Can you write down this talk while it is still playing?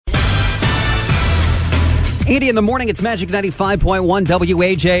Andy in the morning, it's Magic 95.1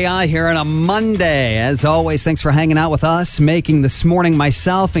 WAJI here on a Monday. As always, thanks for hanging out with us, making this morning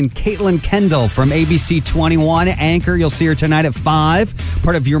myself and Caitlin Kendall from ABC 21 Anchor. You'll see her tonight at 5,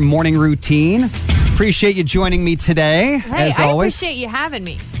 part of your morning routine. Appreciate you joining me today, as always. I appreciate you having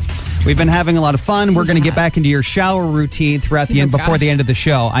me. We've been having a lot of fun. We're going to get back into your shower routine throughout the end, before the end of the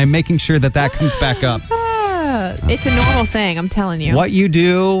show. I'm making sure that comes back up. It's a normal thing, I'm telling you. What you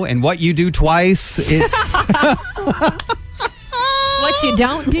do and what you do twice, it's... What you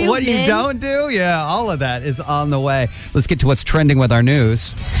don't do, What you don't do? Yeah, all of that is on the way. Let's get to what's trending with our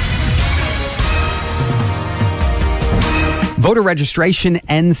news. Voter registration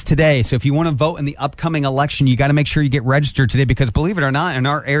ends today. So if you want to vote in the upcoming election, you got to make sure you get registered today because, believe it or not, in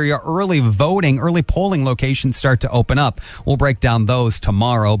our area, early polling locations start to open up. We'll break down those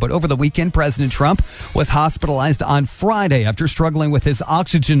tomorrow. But over the weekend, President Trump was hospitalized on Friday after struggling with his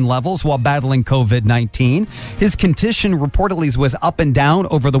oxygen levels while battling COVID-19. His condition reportedly was up and down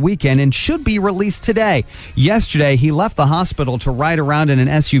over the weekend and should be released today. Yesterday, he left the hospital to ride around in an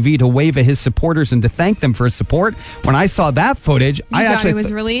SUV to wave at his supporters and to thank them for his support. When I saw that footage, I thought he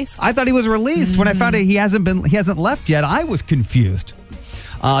was released. I thought he was released. When I found out he hasn't left yet, I was confused.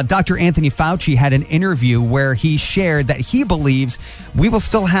 Dr. Anthony Fauci had an interview where he shared that he believes we will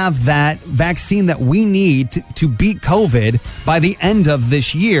still have that vaccine that we need to beat COVID by the end of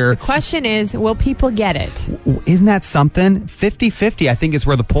this year. The question is, will people get it? Isn't that something? 50-50, I think, is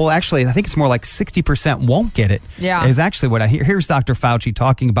where the poll, actually, I think it's more like 60% won't get it. Yeah. Is actually what I hear. Here's Dr. Fauci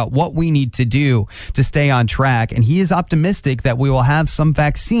talking about what we need to do to stay on track. And he is optimistic that we will have some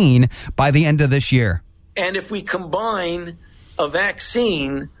vaccine by the end of this year. And if we combine a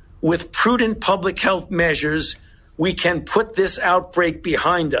vaccine with prudent public health measures, we can put this outbreak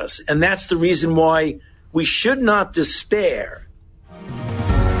behind us. And that's the reason why we should not despair.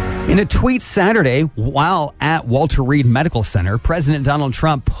 In a tweet Saturday, while at Walter Reed Medical Center, President Donald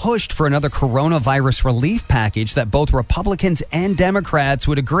Trump pushed for another coronavirus relief package that both Republicans and Democrats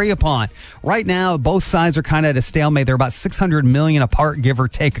would agree upon. Right now, both sides are kind of at a stalemate. They're about $600 million apart, give or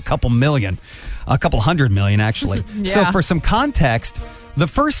take a couple hundred million, actually. Yeah. So for some context, the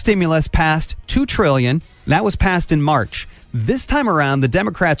first stimulus passed $2 trillion. That was passed in March. This time around, the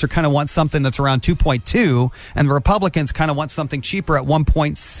Democrats are kind of want something that's around 2.2, and the Republicans kind of want something cheaper at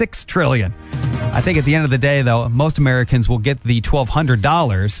 1.6 trillion. I think at the end of the day, though, most Americans will get the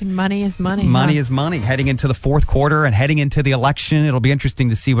 $1,200. Money is money. Money is money. Heading into the fourth quarter and heading into the election, it'll be interesting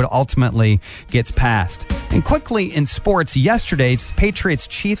to see what ultimately gets passed. And quickly in sports, yesterday,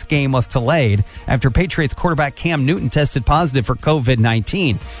 Patriots-Chiefs game was delayed after Patriots quarterback Cam Newton tested positive for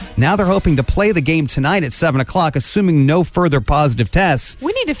COVID-19. Now they're hoping to play the game tonight at 7 o'clock, assuming no further positive tests.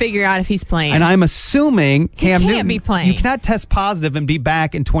 We need to figure out if he's playing. And I'm assuming Cam Newton be playing. You cannot test positive and be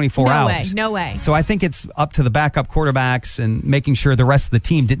back in 24 hours. No way. So I think it's up to the backup quarterbacks and making sure the rest of the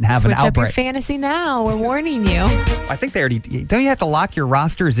team didn't have an outbreak. Switch up your fantasy now. We're warning you. I think they already... Don't you have to lock your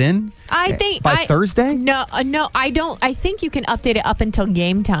rosters in by Thursday? No, I don't. I think you can update it up until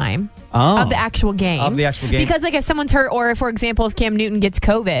game time of the actual game. Because like if someone's hurt or, for example, if Cam Newton gets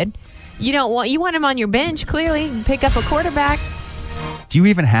COVID, you want him on your bench, clearly. Pick up a quarterback. Do you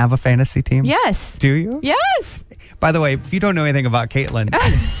even have a fantasy team? Yes. Do you? Yes. By the way, if you don't know anything about Caitlin,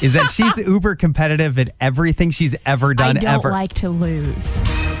 is that she's uber competitive at everything she's ever done. I don't like to lose.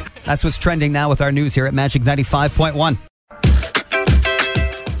 That's what's trending now with our news here at Magic 95.1.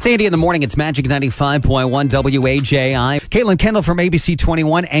 It's Andy in the morning. It's Magic 95.1 WAJI. Caitlin Kendall from ABC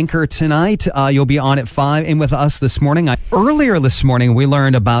 21 Anchor tonight. You'll be on at 5 and with us this morning. Earlier this morning, we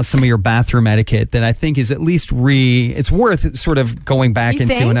learned about some of your bathroom etiquette that I think is at least it's worth sort of going back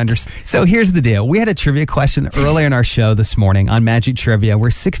into and understand. So here's the deal. We had a trivia question earlier in our show this morning on Magic Trivia where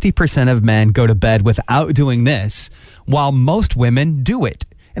 60% of men go to bed without doing this while most women do it.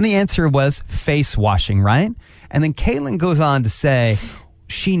 And the answer was face washing, right? And then Caitlin goes on to say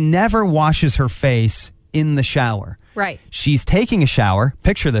she never washes her face in the shower. Right. She's taking a shower.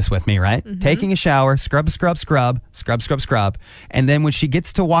 Picture this with me, right? Mm-hmm. Taking a shower, scrub. And then when she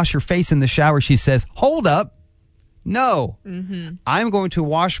gets to wash her face in the shower, she says, hold up. No, I'm going to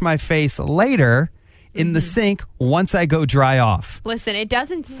wash my face later in the sink once I go dry off. Listen, it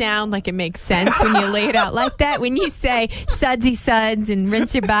doesn't sound like it makes sense when you lay it out like that. When you say sudsy suds and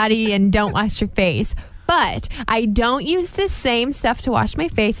rinse your body and don't wash your face. But I don't use the same stuff to wash my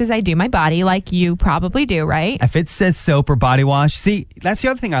face as I do my body, like you probably do, right? If it says soap or body wash, see, that's the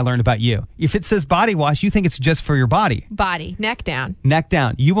other thing I learned about you. If it says body wash, you think it's just for your body. Body, neck down. Neck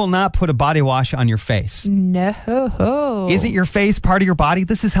down. You will not put a body wash on your face. No. Isn't your face part of your body?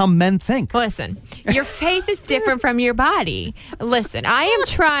 This is how men think. Listen, your face is different from your body. Listen, I am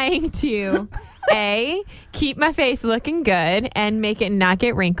trying to A, keep my face looking good and make it not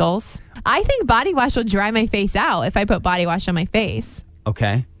get wrinkles. I think body wash will dry my face out if I put body wash on my face.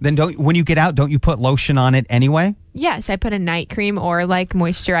 Okay. Then when you get out, don't you put lotion on it anyway? Yes, I put a night cream or like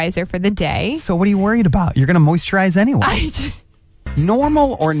moisturizer for the day. So what are you worried about? You're going to moisturize anyway.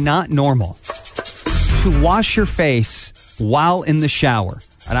 Normal or not normal to wash your face while in the shower?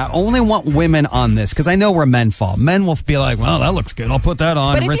 And I only want women on this because I know where men fall. Men will be like, well, that looks good. I'll put that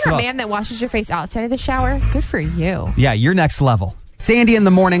on. But and if rinse you're it a off. man that washes your face outside of the shower, good for you. Yeah, you're next level. It's Andy in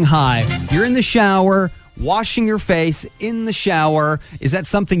the Morning High. You're in the shower, washing your face in the shower. Is that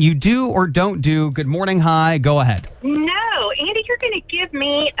something you do or don't do? Good morning, High. Go ahead. No, Andy, you're going to give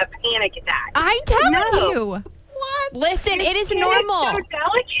me a panic attack. I'm telling No. you. What? Listen, it is It's normal. so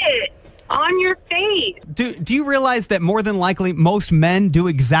delicate on your face. Do you realize that more than likely most men do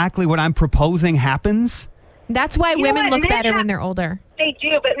exactly what I'm proposing happens? That's why You know women what? look Men better have- when they're older. They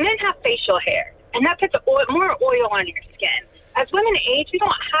do, but men have facial hair, and that puts more oil on your skin. As women age, we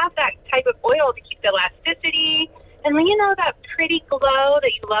don't have that type of oil to keep the elasticity and, you know, that pretty glow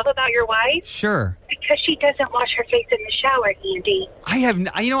that you love about your wife. Sure. Because she doesn't wash her face in the shower, Andy.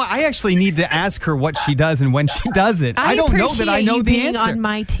 I actually need to ask her what she does and when she does it. I don't know that I appreciate know you the being answer. on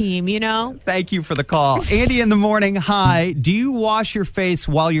my team, you know? Thank you for the call. Andy in the Morning. Hi. Do you wash your face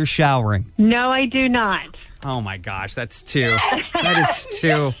while you're showering? No, I do not. Oh my gosh, that's two. That is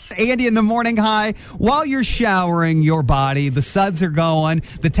two. Andy in the Morning. Hi. While you're showering your body, the suds are going,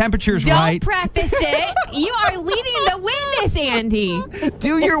 the temperature's Don't right. preface it. You are leading the witness, Andy.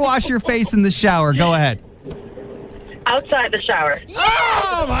 Do you wash your face in the shower? Go ahead. Outside the shower.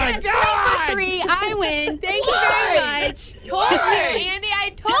 Oh my God! 3 I win. Thank you very much. Told you, Andy. I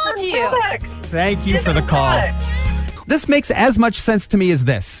told you. Thank you for the call. This makes as much sense to me as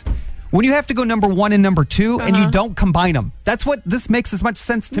this. When you have to go number 1 and number 2 and you don't combine them. That's what this makes as much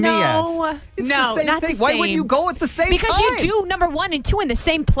sense to me as. It's no, the same not thing. the Why same. wouldn't you go at the same Because time? you do number 1 and 2 in the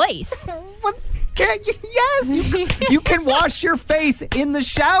same place. What? Yes, you can wash your face in the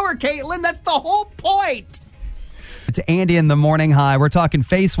shower, Caitlin. That's the whole point. It's Andy in the Morning. Hi, we're talking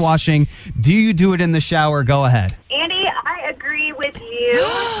face washing. Do you do it in the shower? Go ahead. Andy, I agree with you.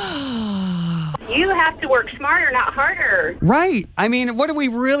 You have to work smarter, not harder. Right. I mean, what are we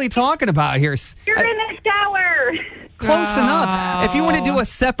really talking about here? You're in the shower. Close enough. If you want to do a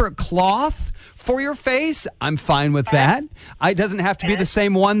separate cloth for your face, I'm fine with that. It doesn't have to be the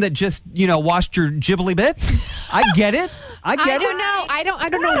same one that just, washed your ghibli bits. I get it. I get don't it. know. I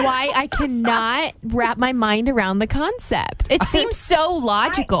don't know why I cannot wrap my mind around the concept. It seems so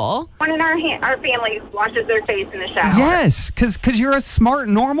logical. One in our family washes their face in the shower. Yes, because you're a smart,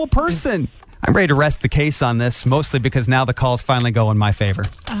 normal person. I'm ready to rest the case on this, mostly because now the calls finally go in my favor.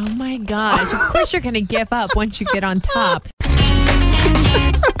 Oh my gosh. Of course you're going to give up once you get on top.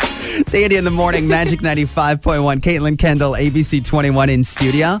 It's Andy in the Morning, Magic 95.1, Caitlin Kendall, ABC 21 in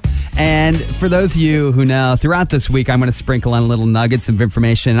studio. And for those of you who know, throughout this week, I'm going to sprinkle on little nuggets of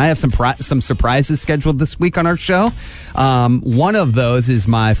information. I have some surprises scheduled this week on our show. One of those is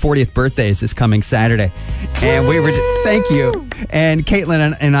my 40th birthday is this coming Saturday. And thank you. And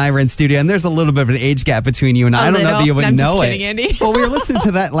Caitlin and I were in studio, and there's a little bit of an age gap between you and I. I don't know that you would I'm know just it. kidding, Andy. Well, we were listening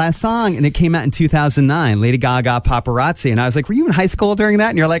to that last song, and it came out in 2009, Lady Gaga, Paparazzi. And I was like, were you in high school during that?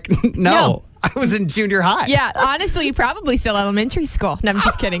 And you're like, no. I was in junior high. Yeah, honestly, probably still elementary school. No, I'm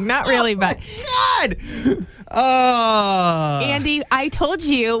just kidding. Not really, but. God. Oh. Andy, I told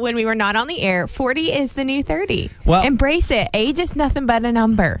you when we were not on the air, 40 is the new 30. Well- embrace it. Age is nothing but a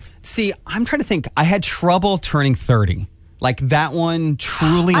number. See, I'm trying to think. I had trouble turning 30. Like that one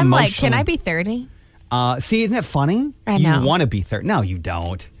truly I'm like, emotionally. can I be 30? See, isn't that funny? I know. You want to be 30. No, you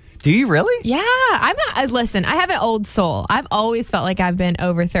don't. Do you really? Yeah, listen, I have an old soul. I've always felt like I've been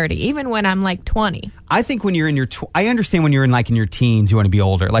over 30, even when I'm like 20. I think when you're in your, I understand when you're in your teens, you want to be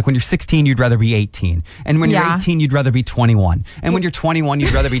older. Like when you're 16, you'd rather be 18. And when you're Yeah. 18, you'd rather be 21. And when you're 21,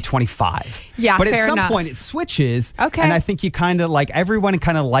 you'd rather be 25. Yeah, but at fair some enough. point it switches. Okay. And I think you kind of everyone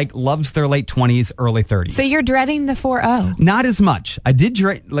kind of loves their late 20s, early 30s. So you're dreading the 4-0. Not as much. I did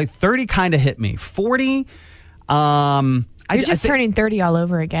 30 kind of hit me. 40, You're just turning 30 all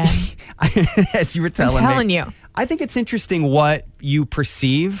over again. as you were telling me. telling you. I think it's interesting what you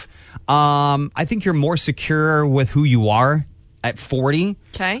perceive. I think you're more secure with who you are at 40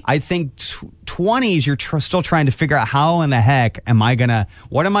 Okay. I think 20s, you're still trying to figure out how in the heck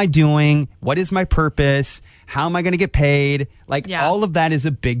what am I doing? What is my purpose? How am I going to get paid? Like all of that is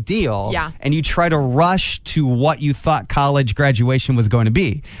a big deal. Yeah. And you try to rush to what you thought college graduation was going to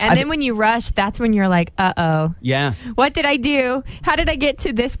be. And then when you rush, that's when you're like, uh-oh. Yeah. What did I do? How did I get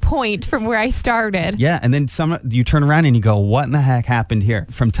to this point from where I started? Yeah, and then you turn around and you go, what in the heck happened here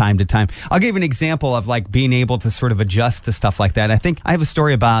from time to time? I'll give you an example of like being able to sort of adjust to stuff like that. I think I have a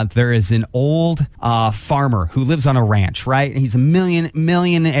story about there is an old farmer who lives on a ranch, right? He's a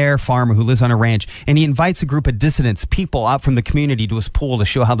millionaire farmer who lives on a ranch, and he invites a group of dissidents, people out from the community, to his pool to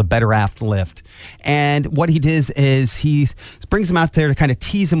show how the better half lived. And what he does is he brings them out there to kind of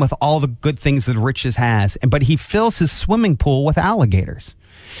tease him with all the good things that riches has, but he fills his swimming pool with alligators.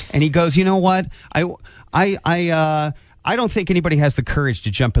 And he goes, you know what? I don't think anybody has the courage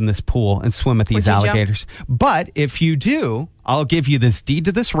to jump in this pool and swim with these alligators. But if you do, I'll give you this deed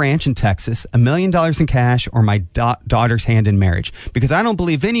to this ranch in Texas, $1 million in cash, or my daughter's hand in marriage. Because I don't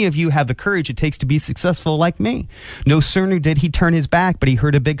believe any of you have the courage it takes to be successful like me. No sooner did he turn his back, but he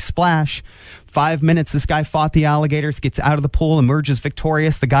heard a big splash. 5 minutes, this guy fought the alligators, gets out of the pool, emerges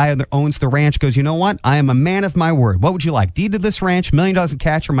victorious. The guy that owns the ranch goes, you know what? I am a man of my word. What would you like? Deed to this ranch, $1 million in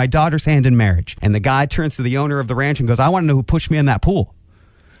cash, or my daughter's hand in marriage? And the guy turns to the owner of the ranch and goes, I want to know who pushed me in that pool.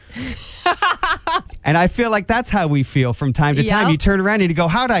 And I feel like that's how we feel from time to time. You turn around and you go,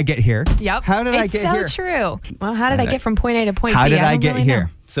 how did I get here? Yep. How did I get here? It's so true. Well, how did I get from point A to point B? How did I get really here? know.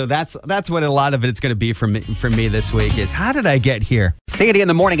 So that's what a lot of it's going to be for me this week is, how did I get here? Sandy in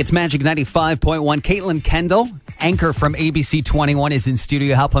the morning, it's Magic 95.1. Caitlin Kendall, anchor from ABC 21, is in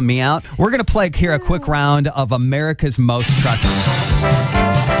studio helping me out. We're going to play here a quick round of America's Most Trusted.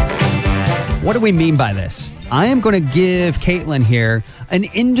 What do we mean by this? I am going to give Caitlin here an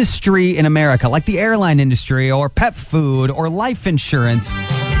industry in America, like the airline industry or pet food or life insurance.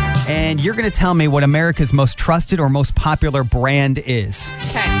 And you're going to tell me what America's most trusted or most popular brand is.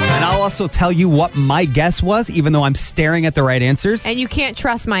 Okay. And I'll also tell you what my guess was, even though I'm staring at the right answers. And you can't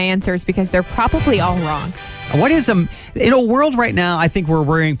trust my answers because they're probably all wrong. What is in a world right now, I think we're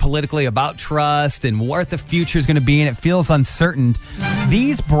worrying politically about trust and what the future is going to be, and it feels uncertain.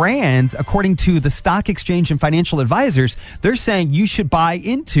 These brands, according to the Stock Exchange and financial advisors, they're saying you should buy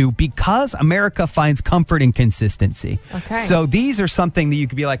into because America finds comfort in consistency. Okay. So these are something that you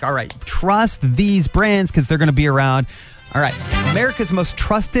could be like, all right, trust these brands because they're going to be around. All right. America's most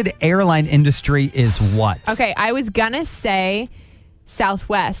trusted airline industry is what? Okay, I was going to say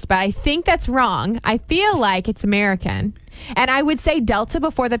Southwest, but I think that's wrong. I feel like it's American. And I would say Delta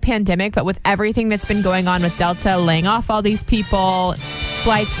before the pandemic, but with everything that's been going on with Delta, laying off all these people,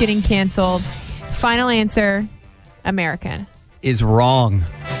 flights getting canceled, final answer, American. Is wrong.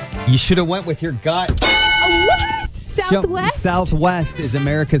 You should have went with your gut. What? Southwest? Southwest is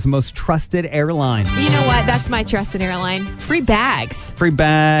America's most trusted airline. You know what? That's my trusted airline. Free bags. Free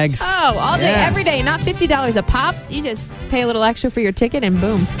bags. Oh, all day, every day. Not $50 a pop. You just pay a little extra for your ticket and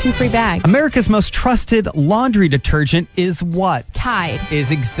boom, 2 free bags. America's most trusted laundry detergent is what? Tide.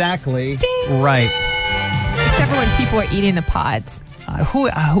 Is exactly Ding. right. Except for when people are eating the pods.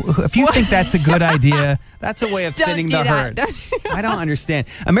 If you think that's a good idea, that's a way of thinning the herd. Don't I don't understand.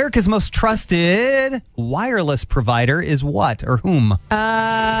 America's most trusted wireless provider is what or whom?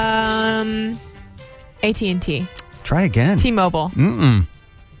 AT&T. Try again. T-Mobile. Mm-mm.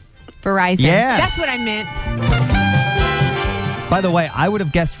 Verizon. Yes. That's what I meant. By the way, I would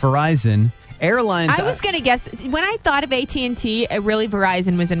have guessed Verizon. Airlines. I was going to guess. When I thought of AT&T, really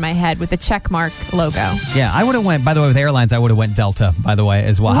Verizon was in my head with the checkmark logo. Yeah, I would have went, by the way, with airlines, I would have went Delta, by the way,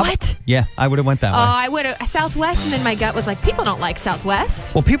 as well. What? Yeah, I would have went that way. I would have Southwest, and then my gut was like, people don't like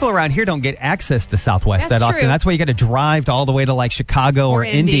Southwest. Well, people around here don't get access to Southwest That's that often. true. That's why you got to drive all the way to like Chicago or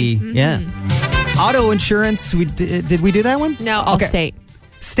Indy. Mm-hmm. Yeah. Auto insurance, did we do that one? No, Allstate.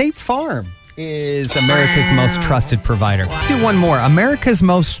 State Farm is America's most trusted provider. Let's do one more. America's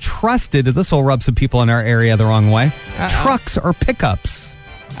most trusted, this will rub some people in our area the wrong way, trucks or pickups.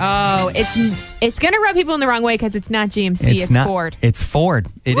 Oh, it's going to rub people in the wrong way because it's not GMC, it's not, Ford. It's Ford.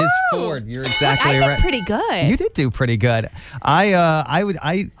 It is Woo! Ford. You're exactly I right. did pretty good. You did do pretty good. I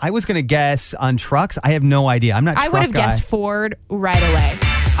was going to guess on trucks. I have no idea. I'm not. I would have guessed Ford right away.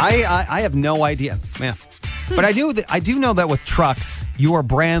 I have no idea. Yeah. But I do know that with trucks, you are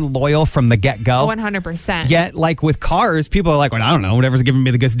brand loyal from the get-go. 100%. Yet, like with cars, people are like, well, I don't know, whatever's giving me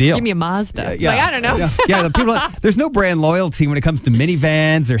the good deal. Give me a Mazda. Yeah. Like, I don't know. Yeah, the people. There's no brand loyalty when it comes to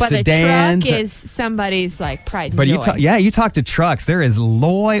minivans or but sedans. a truck is somebody's like pride and But joy. you talk to trucks. There is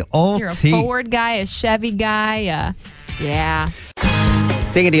loyalty. You're a Ford guy, a Chevy guy. Yeah.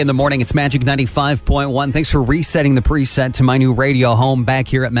 Sandy in the morning. It's Magic 95.1. Thanks for resetting the preset to my new radio home back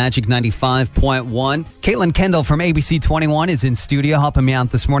here at Magic 95.1. Caitlin Kendall from ABC 21 is in studio helping me out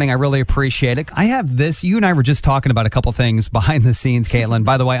this morning. I really appreciate it. I have this. You and I were just talking about a couple things behind the scenes, Caitlin.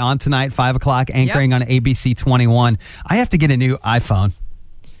 By the way, on tonight, 5 o'clock, anchoring on ABC 21. I have to get a new iPhone.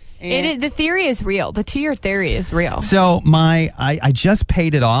 The theory is real. The 2-year theory is real. So I just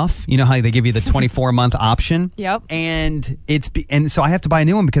paid it off. You know how they give you the 24-month option? Yep. And so I have to buy a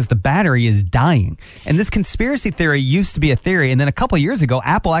new one because the battery is dying. And this conspiracy theory used to be a theory, and then a couple of years ago,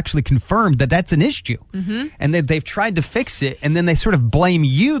 Apple actually confirmed that that's an issue. Mm-hmm. And they've tried to fix it, and then they sort of blame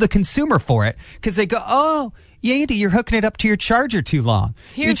you, the consumer, for it because they go, oh, yeah, Andy, you're hooking it up to your charger too long.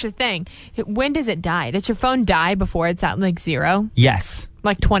 Here's the thing. When does it die? Does your phone die before it's at like 0? Yes.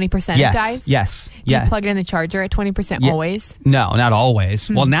 Like 20% yes, it dies? Yes. Do you plug it in the charger at 20% always? No, not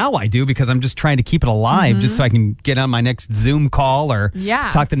always. Well, now I do because I'm just trying to keep it alive just so I can get on my next Zoom call or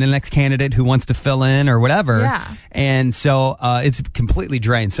talk to the next candidate who wants to fill in or whatever. Yeah. And so it's completely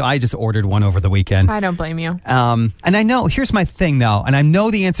drained. So I just ordered one over the weekend. I don't blame you. And I know, here's my thing though, and I know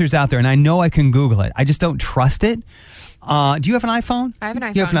the answer's out there and I know I can Google it. I just don't trust it. Do you have an iPhone? I have an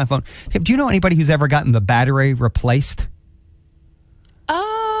iPhone. You have an iPhone. Do you know anybody who's ever gotten the battery replaced?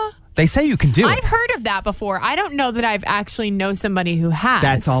 They say you can do it. I've heard of that before. I don't know that I've actually know somebody who has.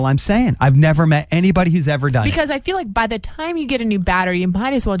 That's all I'm saying. I've never met anybody who's ever done it. Because I feel like by the time you get a new battery, you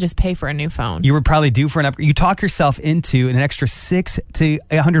might as well just pay for a new phone. You were probably due for an upgrade. You talk yourself into an extra $600 to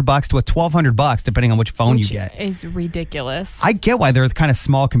 $100 to $1,200, depending on which phone you get. Is ridiculous. I get why they're kind of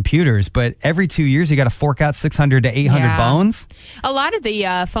small computers, but every 2 years you got to fork out 600 to 800 bones. A lot of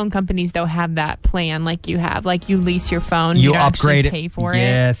the phone companies though have that plan, like you have, like you lease your phone, you don't upgrade actually pay for it.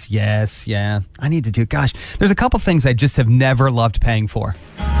 Yes, yeah. I need to do. Gosh, there's a couple things I just have never loved paying for,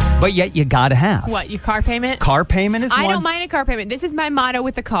 but yet you got to have. What, your car payment? Car payment is one. I don't mind a car payment. This is my motto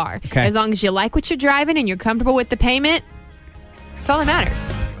with the car. Okay. As long as you like what you're driving and you're comfortable with the payment, that's all that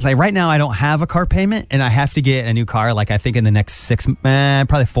matters. Like right now, I don't have a car payment, and I have to get a new car. Like I think in the next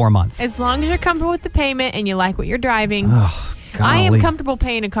probably 4 months. As long as you're comfortable with the payment and you like what you're driving, Oh, I am comfortable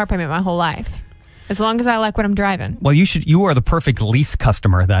paying a car payment my whole life. As long as I like what I'm driving. Well, you are the perfect lease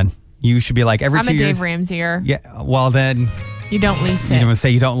customer then. You should be like every 2 years. I'm a Dave Ramsey-er. Yeah. Well, then you don't lease it. You don't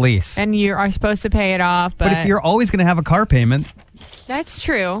say you don't lease, and you are supposed to pay it off. But if you're always going to have a car payment, that's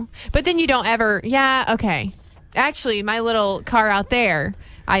true. But then you don't ever. Yeah. Okay. Actually, my little car out there,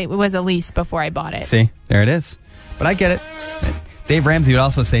 it was a lease before I bought it. See, there it is. But I get it. Dave Ramsey would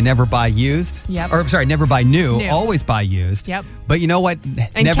also say never buy used. Yep. Or sorry, never buy new. Always buy used. Yep. But you know what?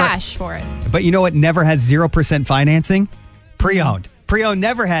 And cash for it. But you know what never has 0% financing? Pre-owned. Pre-owned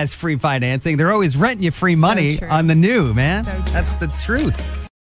never has free financing. They're always renting you free money on the new, man. That's the truth.